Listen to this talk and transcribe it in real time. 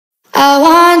I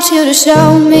want you to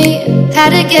show me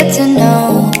how to get to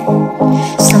know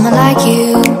someone like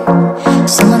you,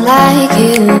 someone like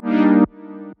you.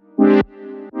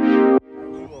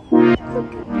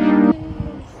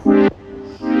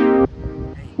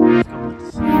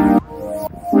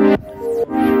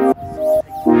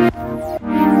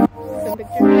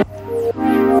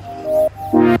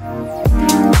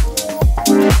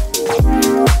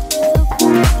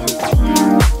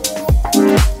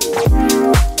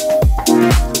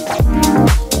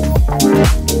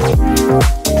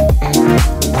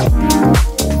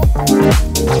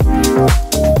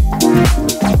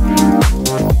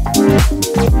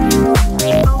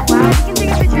 Oh wow, we can take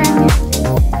a picture.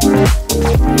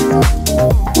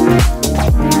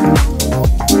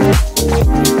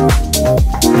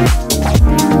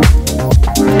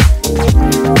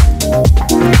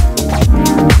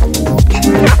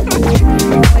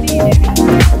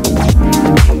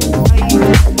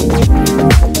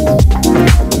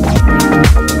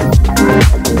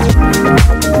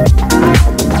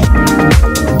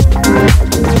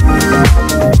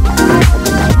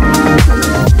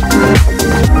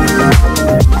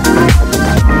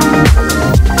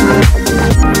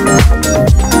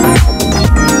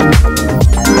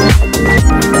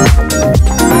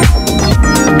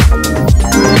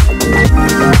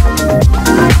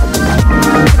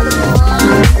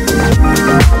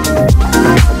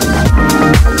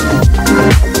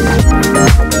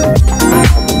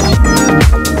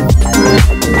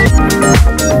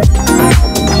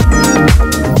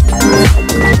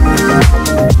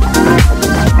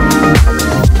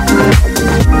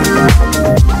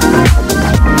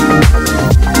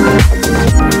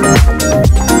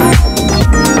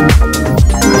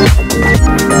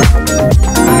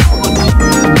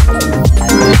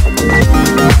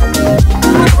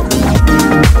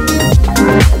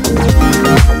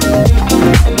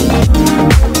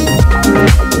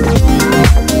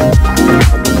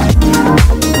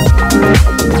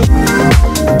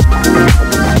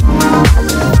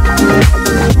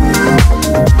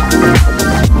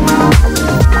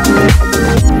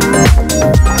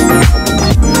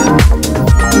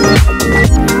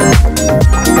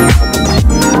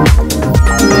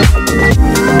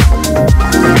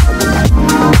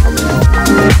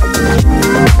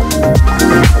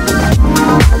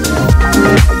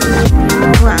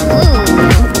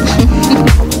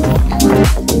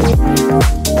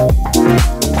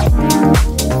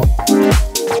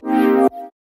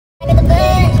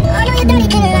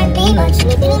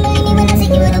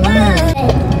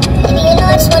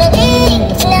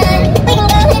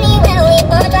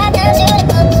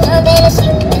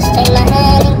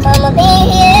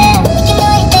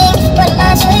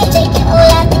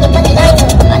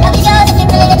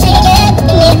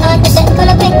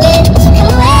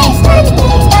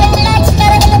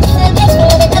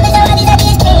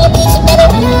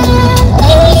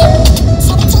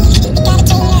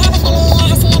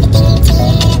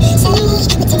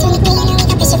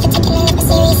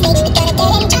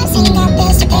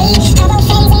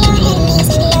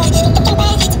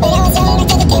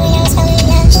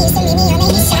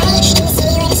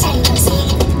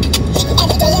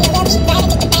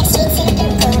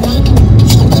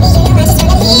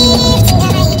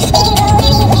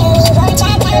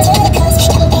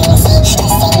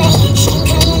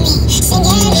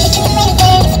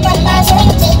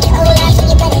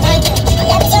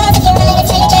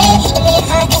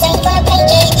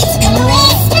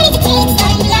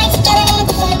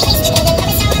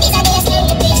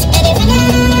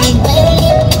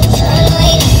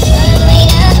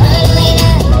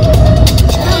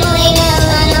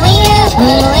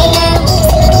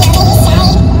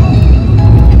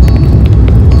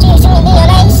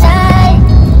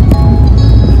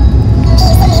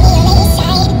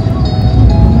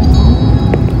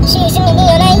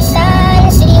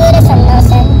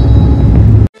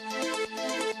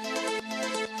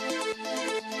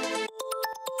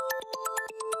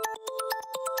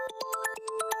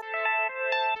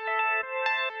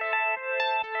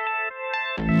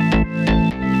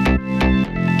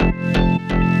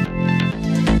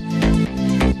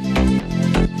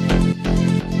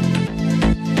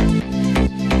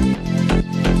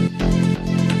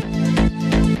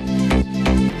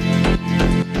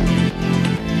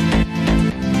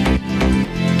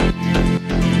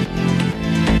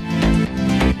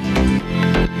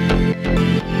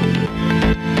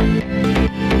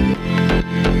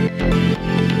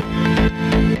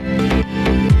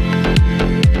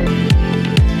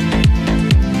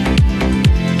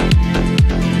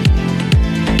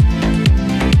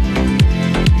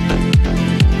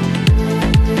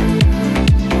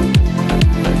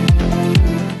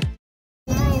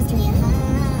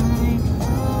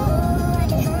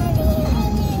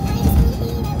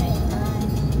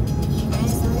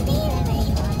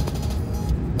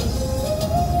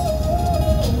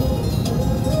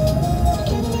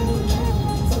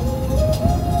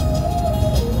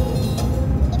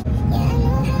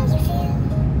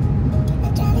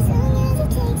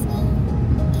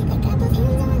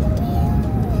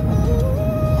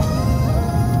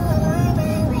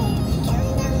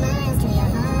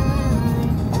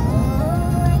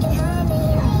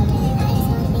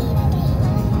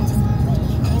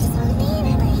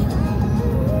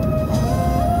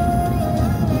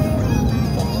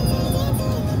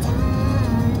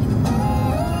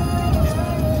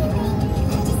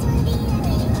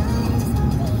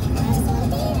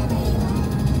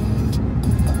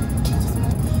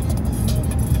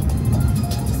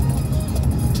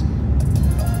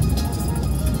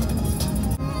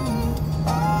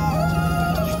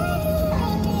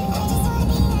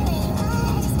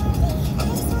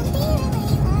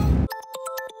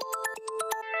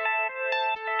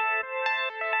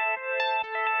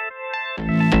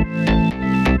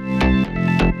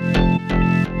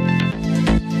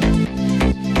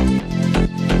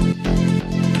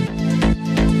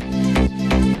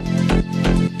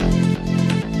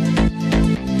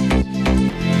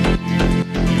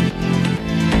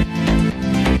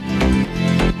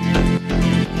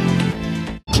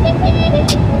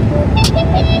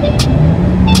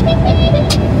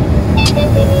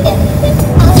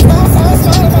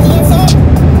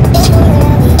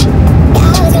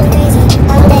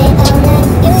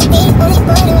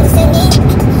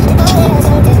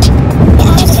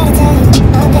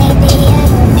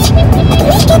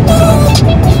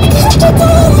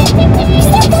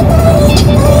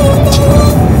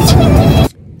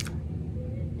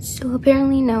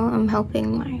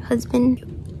 helping my husband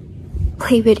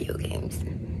play video games.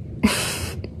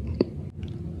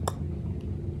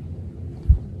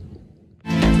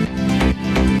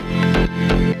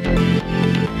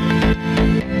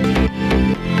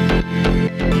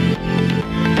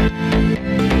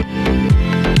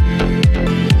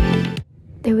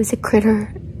 There was a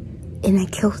critter and I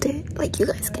killed it, like you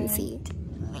guys can see.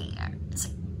 There's a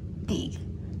big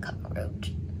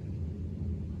cockroach.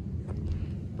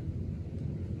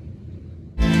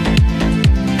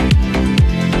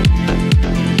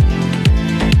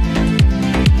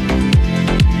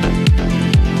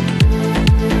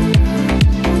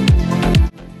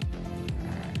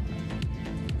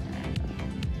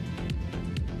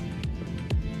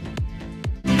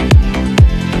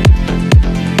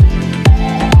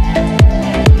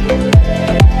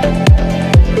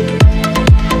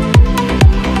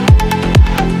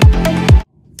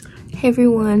 Hey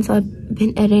everyone, so I've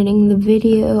been editing the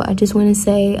video. I just want to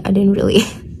say I didn't really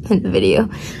end the video.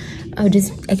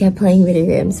 I kept playing video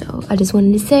games, so I just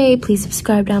wanted to say please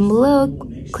subscribe down below.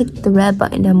 Click the red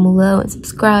button down below and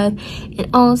subscribe, and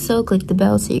also click the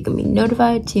bell so you can be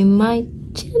notified to my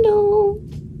channel.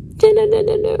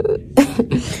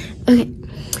 Okay,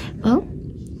 well,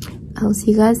 I'll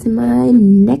see you guys in my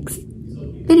next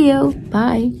video.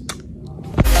 Bye.